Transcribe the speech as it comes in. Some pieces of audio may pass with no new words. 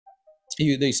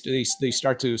they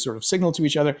start to sort of signal to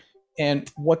each other.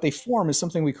 And what they form is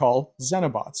something we call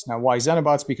xenobots. Now, why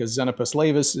xenobots? Because Xenopus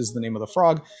laevis is the name of the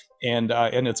frog, and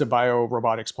it's a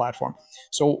biorobotics platform.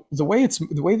 So the way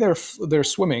they're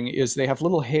swimming is they have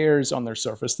little hairs on their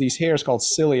surface. These hairs called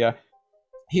cilia.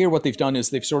 Here, what they've done is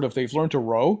they've learned to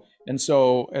row, and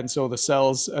so the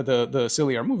cells, the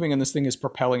cilia are moving, and this thing is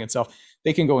propelling itself.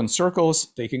 They can go in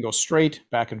circles. They can go straight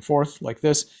back and forth like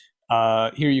this.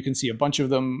 Here you can see a bunch of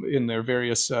them in their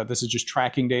various, this is just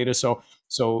tracking data.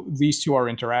 So these two are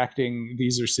interacting.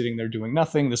 These are sitting there doing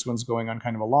nothing. This one's going on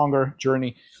kind of a longer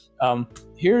journey.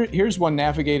 Here's one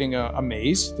navigating a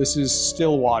maze. This is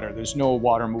still water. There's no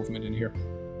water movement in here.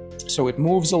 So it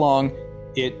moves along.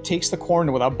 It takes the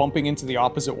corner without bumping into the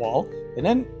opposite wall. And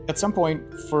then at some point,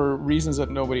 for reasons that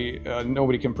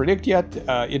nobody can predict yet,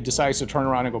 it decides to turn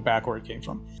around and go back where it came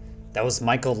from. That was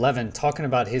Michael Levin talking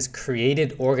about his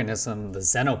created organism, the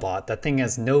Xenobot. That thing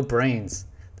has no brains.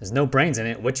 There's no brains in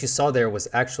it. What you saw there was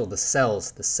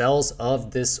the cells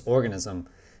of this organism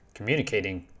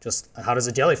communicating. Just how does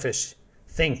a jellyfish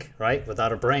think, right?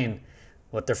 Without a brain.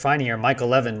 What they're finding here, Michael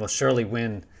Levin will surely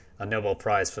win a Nobel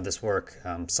Prize for this work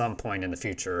some point in the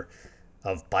future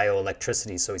of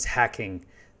bioelectricity. So he's hacking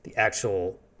the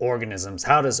actual organisms.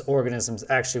 How does organisms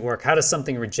actually work? How does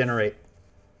something regenerate?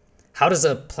 How does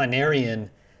a planarian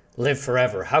live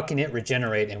forever? How can it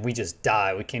regenerate and we just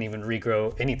die? We can't even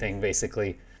regrow anything,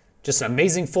 basically. Just an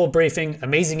amazing full briefing,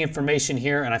 amazing information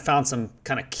here. And I found some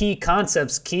kind of key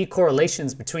concepts, key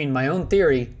correlations between my own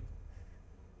theory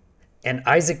and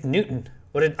Isaac Newton.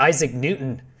 What did Isaac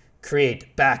Newton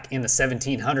create back in the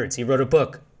 1700s? He wrote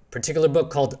a particular book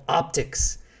called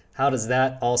Opticks. How does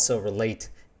that also relate?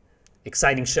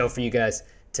 Exciting show for you guys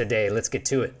today. Let's get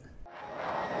to it.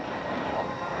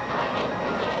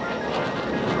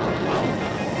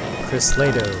 Chris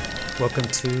Lado, welcome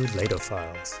to Lado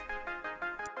Files.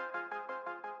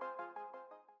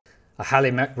 I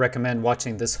highly recommend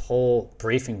watching this whole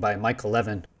briefing by Michael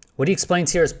Levin. What he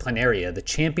explains here is planaria, the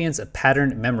champions of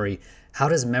pattern memory. How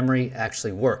does memory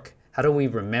actually work? How do we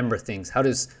remember things? How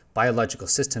does biological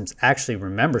systems actually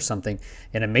remember something?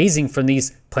 And amazing from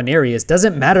these planarias,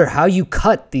 doesn't matter how you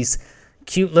cut these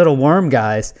cute little worm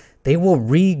guys, they will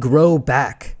regrow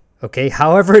back. Okay,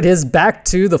 however it is, back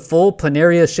to the full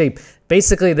planaria shape.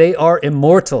 Basically, they are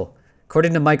immortal.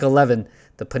 According to Michael Levin,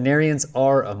 the planarians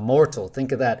are immortal.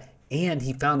 Think of that. And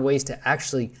he found ways to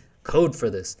actually code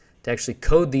for this, to actually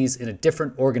code these in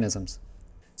different organisms.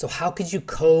 So how could you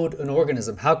code an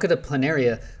organism? How could a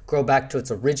planaria grow back to its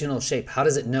original shape? How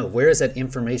does it know? Where is that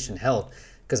information held?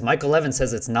 Because Michael Levin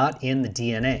says it's not in the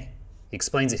DNA. He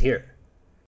explains it here.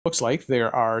 Looks like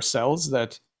there are cells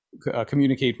that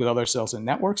communicate with other cells in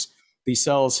networks. These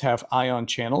cells have ion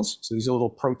channels. So these are little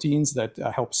proteins that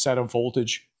help set a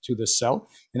voltage to this cell.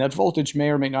 And that voltage may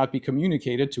or may not be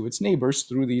communicated to its neighbors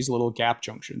through these little gap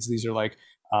junctions. These are like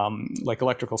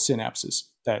electrical synapses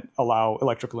that allow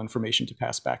electrical information to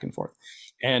pass back and forth.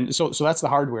 And so that's the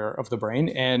hardware of the brain.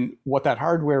 And what that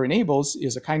hardware enables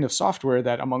is a kind of software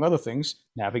that, among other things,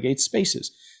 navigates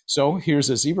spaces. So here's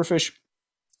a zebrafish.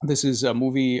 This is a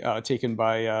movie taken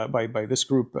by this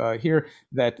group here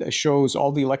that shows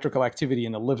all the electrical activity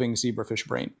in a living zebrafish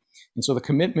brain. And so the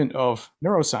commitment of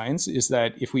neuroscience is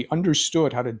that if we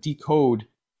understood how to decode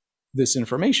this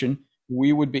information,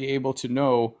 we would be able to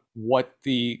know what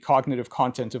the cognitive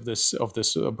content of this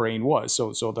brain was.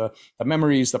 So the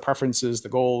memories, the preferences, the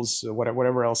goals,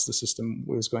 whatever else the system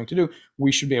was going to do,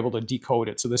 we should be able to decode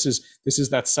it. So this is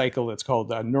that cycle that's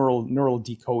called neural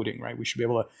decoding, right? We should be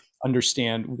able to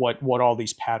understand what all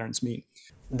these patterns mean.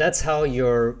 That's how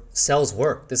your cells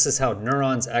work. This is how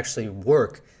neurons actually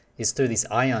work, is through these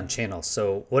ion channels.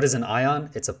 So what is an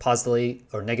ion? It's a positively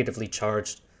or negatively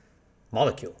charged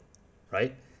molecule,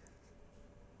 right?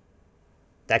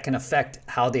 That can affect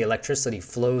how the electricity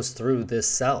flows through this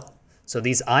cell. So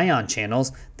these ion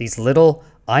channels, these little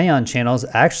ion channels,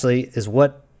 actually is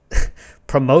what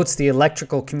promotes the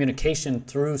electrical communication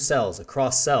through cells,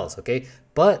 across cells, okay?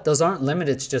 But those aren't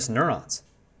limited to just neurons.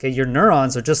 Okay, your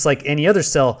neurons are just like any other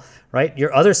cell, right?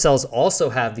 Your other cells also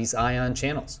have these ion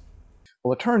channels.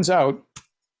 Well, it turns out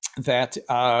that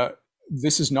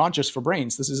this is not just for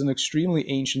brains. This is an extremely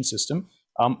ancient system.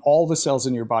 All the cells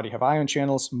in your body have ion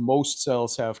channels. Most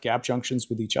cells have gap junctions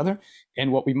with each other.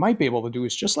 And what we might be able to do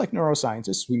is, just like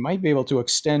neuroscientists, we might be able to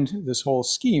extend this whole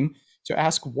scheme to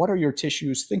ask, what are your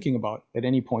tissues thinking about at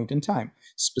any point in time?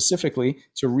 Specifically,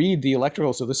 to read the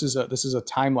electrical. So this is a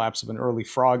time lapse of an early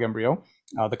frog embryo.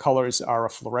 The colors are a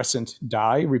fluorescent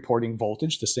dye reporting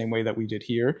voltage, the same way that we did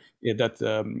here,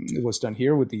 it was done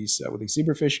here with these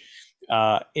zebrafish.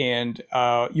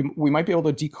 We might be able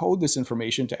to decode this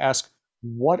information to ask,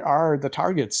 what are the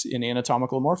targets in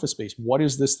anatomical amorphous space? What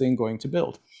is this thing going to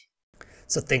build?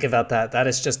 So think about that. That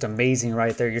is just amazing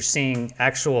right there. You're seeing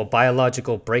actual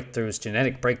biological breakthroughs,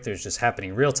 genetic breakthroughs just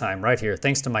happening real time right here.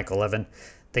 Thanks to Michael Levin.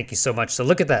 Thank you so much. So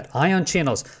look at that. Ion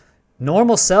channels.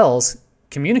 Normal cells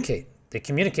communicate. They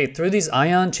communicate through these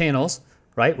ion channels,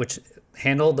 right, which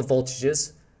handle the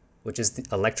voltages, which is the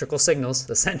electrical signals,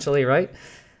 essentially, right?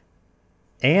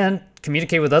 And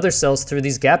communicate with other cells through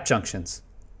these gap junctions.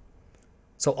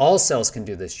 So all cells can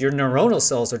do this. Your neuronal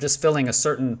cells are just filling a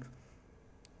certain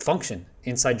function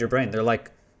inside your brain. They're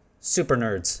like super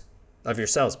nerds of your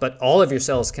cells, but all of your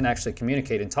cells can actually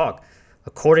communicate and talk.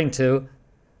 According to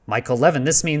Michael Levin,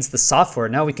 this means the software,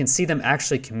 now we can see them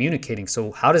actually communicating.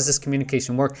 So how does this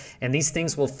communication work? And these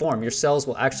things will form. Your cells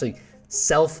will actually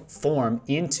self-form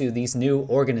into these new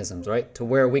organisms, right? To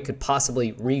where we could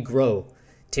possibly regrow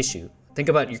tissue. Think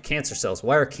about your cancer cells.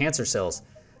 Why are cancer cells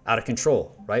out of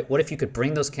control, right? What if you could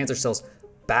bring those cancer cells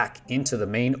back into the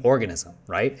main organism,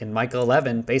 right? And Michael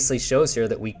Levin basically shows here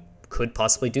that we could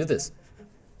possibly do this.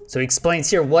 So he explains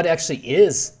here what actually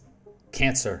is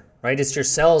cancer, right? It's your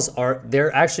cells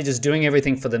they're actually just doing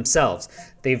everything for themselves.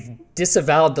 They've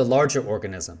disavowed the larger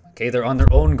organism, okay? They're on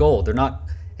their own goal. They're not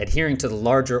adhering to the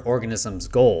larger organism's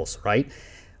goals, right?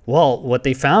 Well, what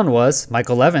they found was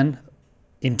Michael Levin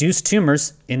induced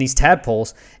tumors in these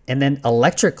tadpoles, and then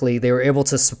electrically they were able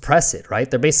to suppress it, right?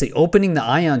 They're basically opening the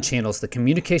ion channels, the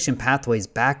communication pathways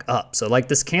back up. So like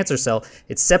this cancer cell,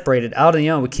 it's separated out of the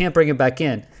ion. We can't bring it back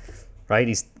in, right?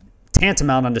 He's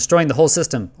tantamount on destroying the whole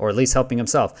system, or at least helping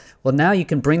himself. Well, now you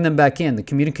can bring them back in. The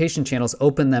communication channels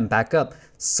open them back up,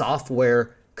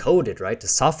 software coded, right? To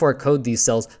software code these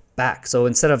cells back. So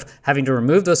instead of having to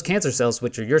remove those cancer cells,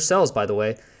 which are your cells, by the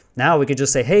way, now we could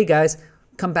just say, hey guys,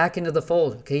 come back into the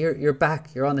fold. Okay, you're back.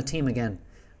 You're on the team again,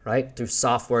 right? Through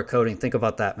software coding. Think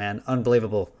about that, man.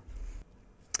 Unbelievable.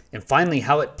 And finally,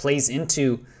 how it plays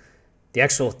into the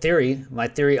actual theory, my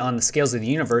theory on the scales of the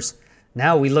universe.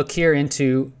 Now we look here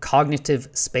into cognitive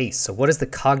space. So what is the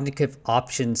cognitive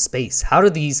option space? How do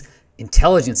these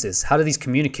intelligences, how do these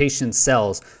communication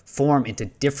cells form into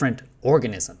different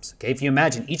organisms? Okay, if you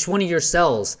imagine each one of your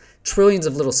cells, trillions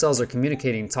of little cells are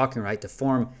communicating and talking, right, to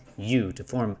form you, to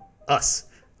form us,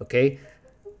 okay?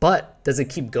 But does it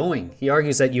keep going? He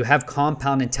argues that you have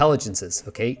compound intelligences,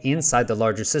 okay, inside the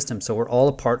larger system. So we're all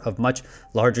a part of much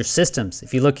larger systems.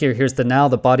 If you look here, here's the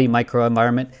body,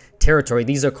 microenvironment, territory.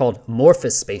 These are called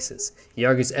amorphous spaces. He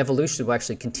argues evolution will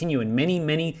actually continue in many,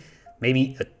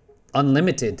 maybe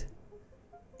unlimited,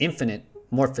 infinite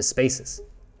amorphous spaces.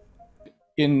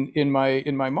 In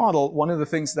my model, one of the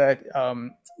things that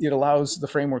it allows the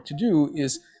framework to do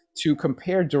is to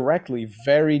compare directly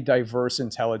very diverse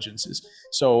intelligences.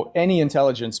 So any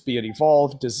intelligence, be it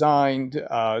evolved, designed,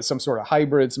 some sort of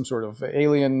hybrid, some sort of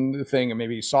alien thing, and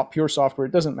maybe pure software,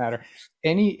 it doesn't matter.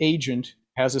 Any agent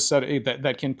has a set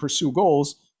that can pursue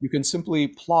goals. You can simply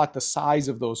plot the size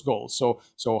of those goals.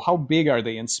 So how big are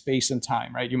they in space and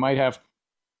time, right? You might have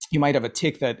a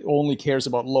tick that only cares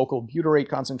about local butyrate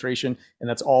concentration, and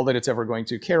that's all that it's ever going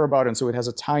to care about. And so it has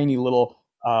a tiny little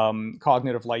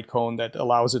cognitive light cone that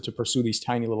allows it to pursue these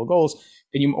tiny little goals.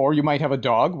 And or you might have a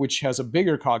dog which has a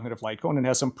bigger cognitive light cone and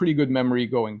has some pretty good memory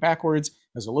going backwards,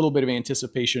 has a little bit of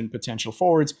anticipation potential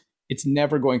forwards. It's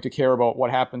never going to care about what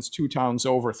happens 2 towns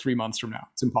over 3 months from now.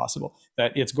 It's impossible.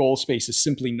 That its goal space is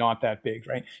simply not that big,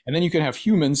 right? And then you can have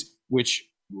humans, which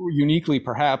uniquely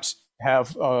perhaps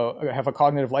have a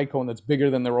cognitive light cone that's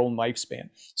bigger than their own lifespan.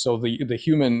 So the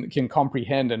human can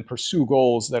comprehend and pursue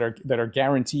goals that are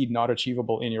guaranteed not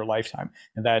achievable in your lifetime.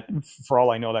 And that, for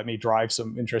all I know, that may drive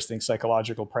some interesting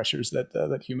psychological pressures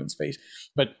that humans face.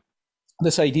 But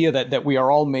this idea that we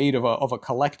are all made of a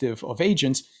collective of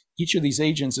agents, each of these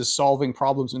agents is solving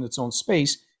problems in its own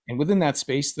space. And within that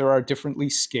space, there are differently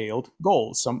scaled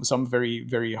goals. Some very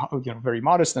very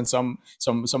modest, and some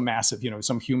massive.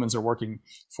 Some humans are working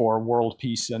for world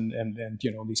peace and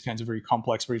these kinds of very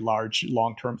complex, very large,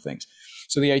 long-term things.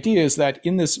 So the idea is that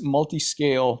in this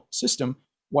multi-scale system,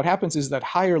 what happens is that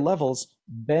higher levels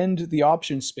bend the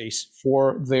option space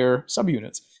for their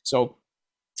subunits. So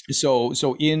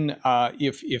in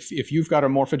if you've got a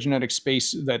morphogenetic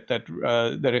space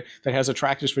that has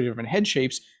attractors for different head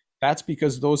shapes, that's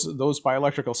because those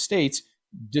bioelectrical states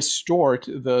distort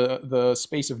the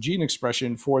space of gene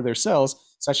expression for their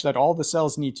cells, such that all the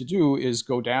cells need to do is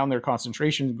go down their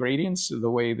concentration gradients the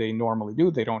way they normally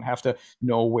do. They don't have to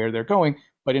know where they're going,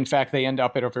 but in fact they end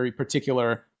up at a very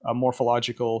particular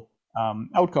morphological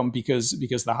outcome because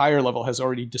the higher level has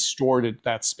already distorted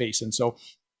that space. And so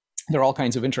there are all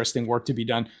kinds of interesting work to be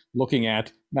done looking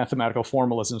at mathematical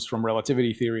formalisms from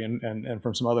relativity theory and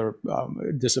from some other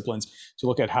disciplines to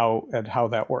look at how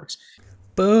that works.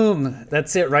 Boom,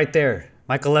 that's it right there.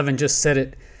 Michael Levin just said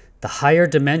it. The higher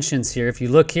dimensions here, if you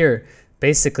look here,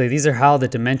 basically these are how the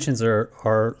dimensions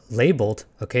are labeled,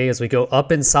 okay? As we go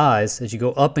up in size, as you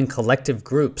go up in collective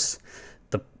groups,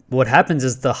 what happens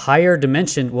is the higher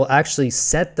dimension will actually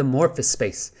set the morphous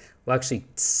space, will actually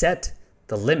set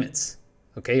the limits,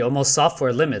 okay? Almost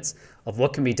software limits of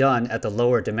what can be done at the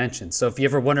lower dimensions. So if you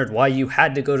ever wondered why you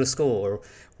had to go to school or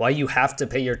why you have to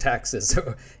pay your taxes,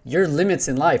 your limits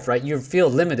in life, right? You feel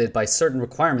limited by certain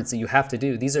requirements that you have to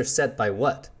do. These are set by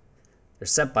what? They're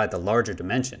set by the larger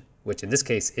dimension, which in this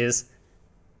case is,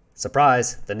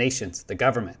 surprise, the nations, the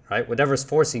government, right? Whatever's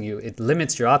forcing you, it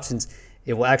limits your options.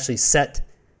 It will actually set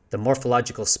the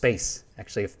morphological space,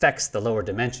 actually affects the lower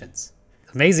dimensions.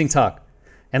 Amazing talk.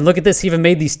 And look at this, he even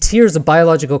made these tiers of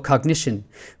biological cognition,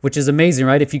 which is amazing,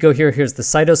 right? If you go here, here's the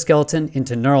cytoskeleton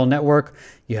into neural network.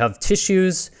 You have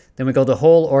tissues, then we go the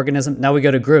whole organism. Now we go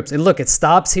to groups. And look, it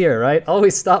stops here, right?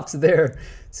 Always stops there.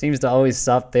 Seems to always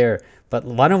stop there. But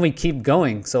why don't we keep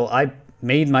going? So I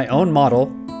made my own model.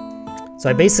 So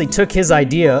I basically took his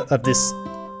idea of this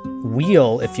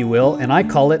wheel, if you will, and I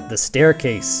call it the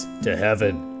staircase to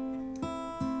heaven.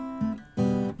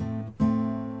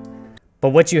 But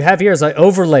what you have here is I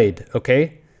overlaid,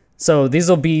 okay? So these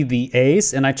will be the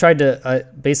A's, and I tried to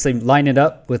basically line it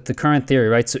up with the current theory,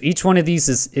 right? So each one of these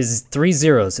is 3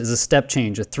 zeros, is a step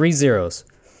change of 3 zeros.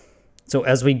 So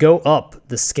as we go up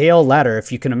the scale ladder,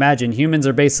 if you can imagine, humans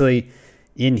are basically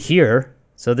in here.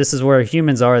 So this is where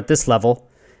humans are at this level.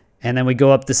 And then we go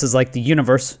up, this is like the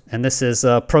universe, and this is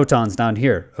protons down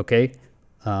here, okay?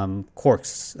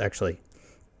 Quarks, actually.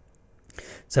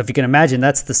 So if you can imagine,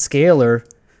 that's the scalar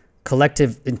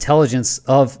collective intelligence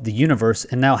of the universe.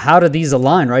 And now how do these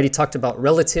align, right? He talked about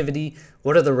relativity.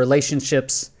 What are the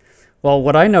relationships? Well,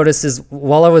 what I noticed is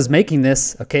while I was making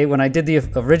this, okay, when I did the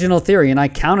original theory and I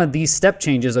counted these step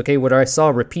changes, okay, where I saw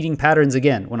repeating patterns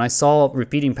again, when I saw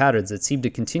repeating patterns that seemed to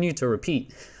continue to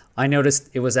repeat, I noticed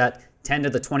it was at 10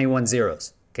 to the 21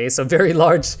 zeros. Okay, so very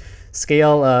large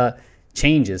scale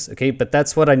changes, okay, but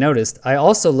that's what I noticed. I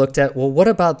also looked at, well, what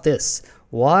about this?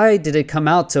 Why did it come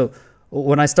out to,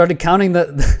 when I started counting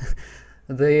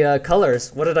the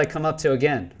colors, what did I come up to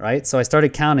again, right? So I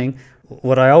started counting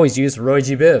what I always use,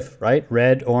 ROYGBIV, right?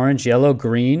 Red, orange, yellow,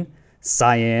 green,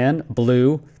 cyan,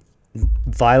 blue,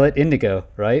 violet, indigo,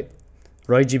 right?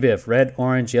 ROYGBIV, red,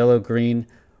 orange, yellow, green,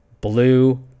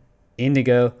 blue,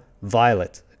 indigo,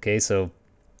 violet. Okay, so,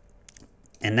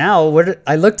 and now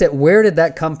I looked at where did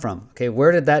that come from? Okay,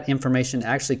 where did that information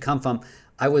actually come from?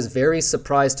 I was very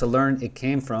surprised to learn it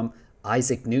came from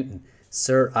Isaac Newton,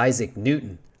 Sir Isaac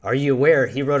Newton. Are you aware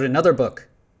he wrote another book,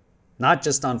 not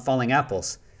just on falling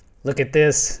apples? Look at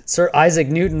this. Sir Isaac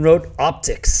Newton wrote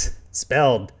Opticks,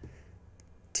 spelled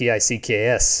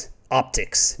T-I-C-K-S,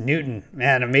 Opticks, Newton.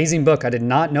 Man, amazing book. I did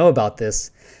not know about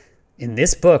this. In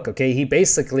this book, okay, he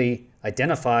basically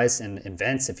identifies and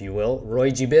invents, if you will,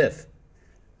 ROYGBIV.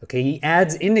 Okay, he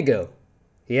adds indigo.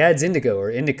 He adds indigo or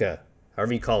indica,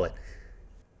 however you call it.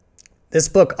 This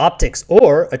book, Opticks,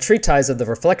 or A Treatise of the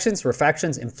Reflections,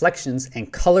 Refractions, Inflections,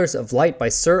 and Colors of Light by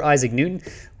Sir Isaac Newton,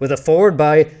 with a foreword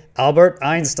by Albert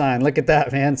Einstein. Look at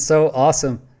that, man. So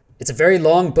awesome. It's a very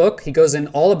long book. He goes in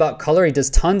all about color. He does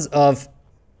tons of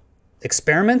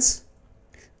experiments.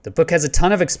 The book has a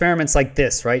ton of experiments like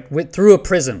this, right? Through a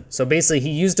prism. So basically,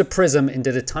 he used a prism and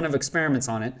did a ton of experiments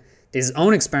on it, did his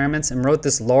own experiments, and wrote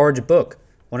this large book,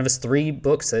 one of his 3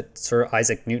 books that Sir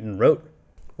Isaac Newton wrote.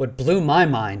 What blew my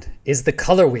mind is the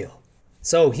color wheel.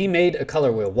 So he made a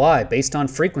color wheel. Why? Based on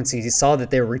frequencies, he saw that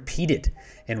they were repeated.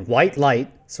 And white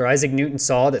light, Sir Isaac Newton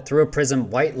saw that through a prism,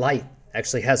 white light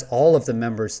actually has all of the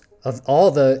members of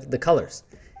all the colors.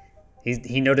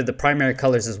 He noted the primary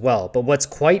colors as well. But what's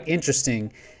quite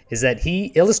interesting is that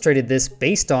he illustrated this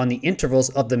based on the intervals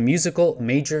of the musical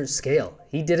major scale.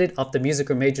 He did it off the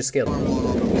musical major scale. Oh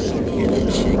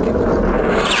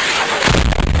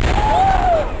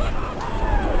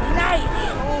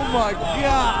my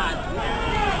God!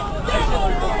 That shit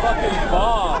was a fucking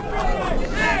bomb.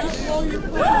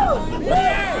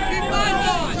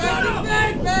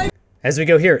 As we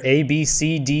go here, A, B,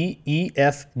 C, D, E,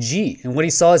 F, G. And what he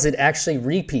saw is it actually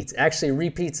repeats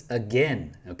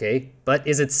again, okay? But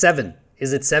is it 7?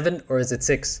 Is it 7 or is it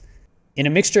 6? In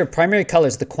a mixture of primary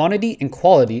colors, the quantity and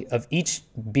quality of each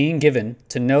being given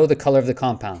to know the color of the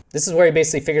compound. This is where he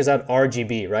basically figures out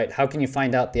RGB, right? How can you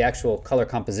find out the actual color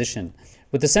composition?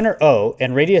 With the center O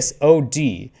and radius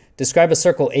OD, describe a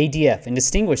circle ADF and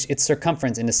distinguish its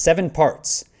circumference into 7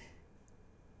 parts.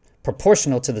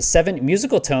 proportional to the 7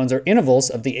 musical tones or intervals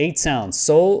of the 8 sounds,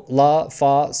 sol, la,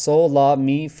 fa,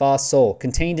 mi, fa, sol,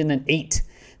 contained in an 8.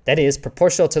 That is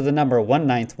proportional to the number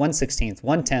 1/9, 1/16,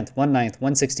 1/10, 1/9,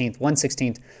 1/16,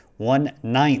 1/16,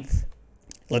 1/9.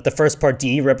 Let the first part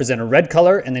D represent a red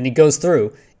color, and then he goes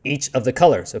through each of the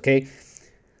colors, okay?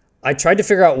 I tried to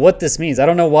figure out what this means. I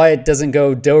don't know why it doesn't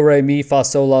go do, re, mi, fa,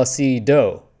 sol, la, si,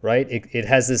 do, right? It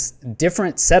has this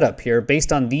different setup here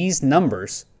based on these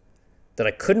numbers that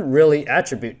I couldn't really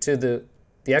attribute to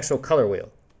the actual color wheel.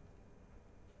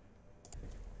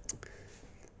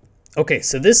 Okay,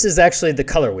 so this is actually the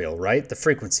color wheel, right? The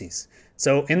frequencies.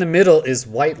 So in the middle is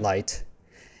white light.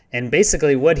 And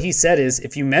basically what he said is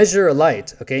if you measure a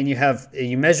light, okay, and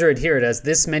you measure it here, it has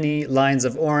this many lines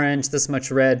of orange, this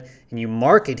much red, and you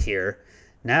mark it here,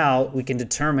 now we can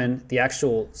determine the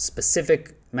actual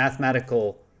specific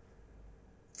mathematical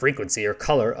frequency or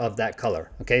color of that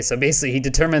color. Okay, so basically he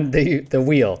determined the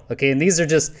wheel. Okay, and these are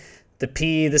just the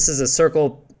P. This is a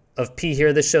circle of P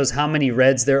here. This shows how many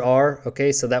reds there are.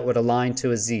 Okay, so that would align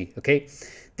to a Z. Okay,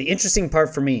 the interesting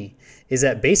part for me is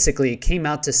that basically it came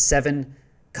out to 7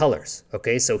 colors.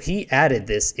 Okay, so he added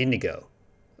this indigo.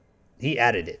 He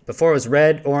added it. Before it was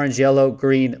red, orange, yellow,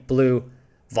 green, blue,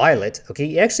 violet. Okay,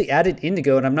 he actually added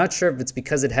indigo, and I'm not sure if it's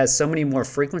because it has so many more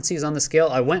frequencies on the scale.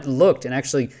 I went and looked, and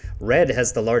actually red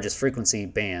has the largest frequency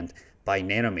band by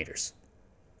nanometers.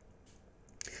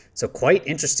 So quite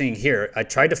interesting here. I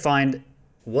tried to find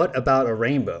what about a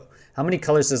rainbow? How many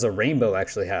colors does a rainbow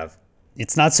actually have?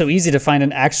 It's not so easy to find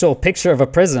an actual picture of a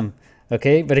prism,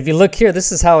 okay? But if you look here,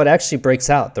 this is how it actually breaks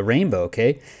out, the rainbow,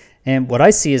 okay? And what I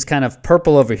see is kind of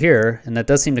purple over here, and that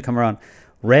does seem to come around.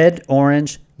 Red,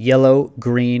 orange, yellow,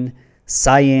 green,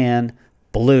 cyan,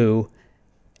 blue,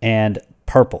 and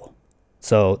purple.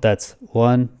 So that's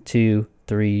 1, 2,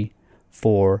 3,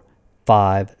 4,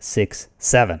 5, 6,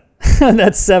 7.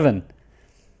 That's 7.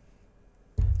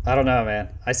 I don't know, man.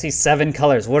 I see 7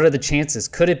 colors. What are the chances?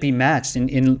 Could it be matched?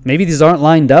 In maybe these aren't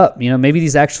lined up. You know, maybe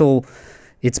these actual,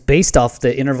 it's based off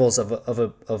the intervals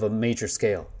of a major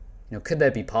scale. You know, could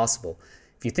that be possible?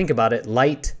 If you think about it,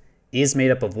 light is made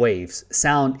up of waves.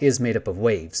 Sound is made up of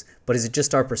waves. But is it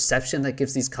just our perception that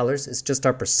gives these colors? Is it just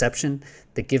our perception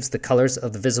that gives the colors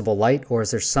of the visible light? Or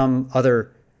is there some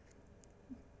other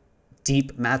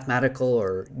deep mathematical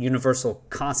or universal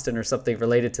constant or something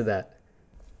related to that?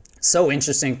 So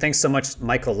interesting. Thanks so much,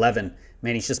 Michael Levin.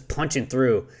 Man, he's just punching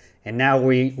through. And now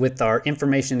with our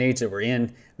information age that we're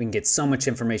in, we can get so much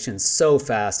information so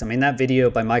fast. I mean, that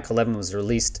video by Michael Levin was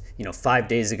released, 5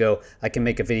 days ago. I can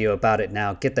make a video about it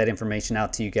now, get that information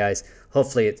out to you guys.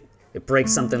 Hopefully it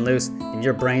breaks something loose in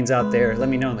your brains out there. Let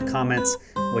me know in the comments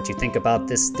what you think about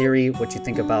this theory, what you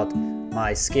think about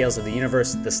my scales of the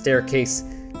universe, the staircase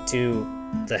to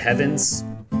the heavens.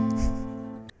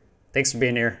 Thanks for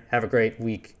being here. Have a great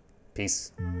week.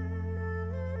 Peace.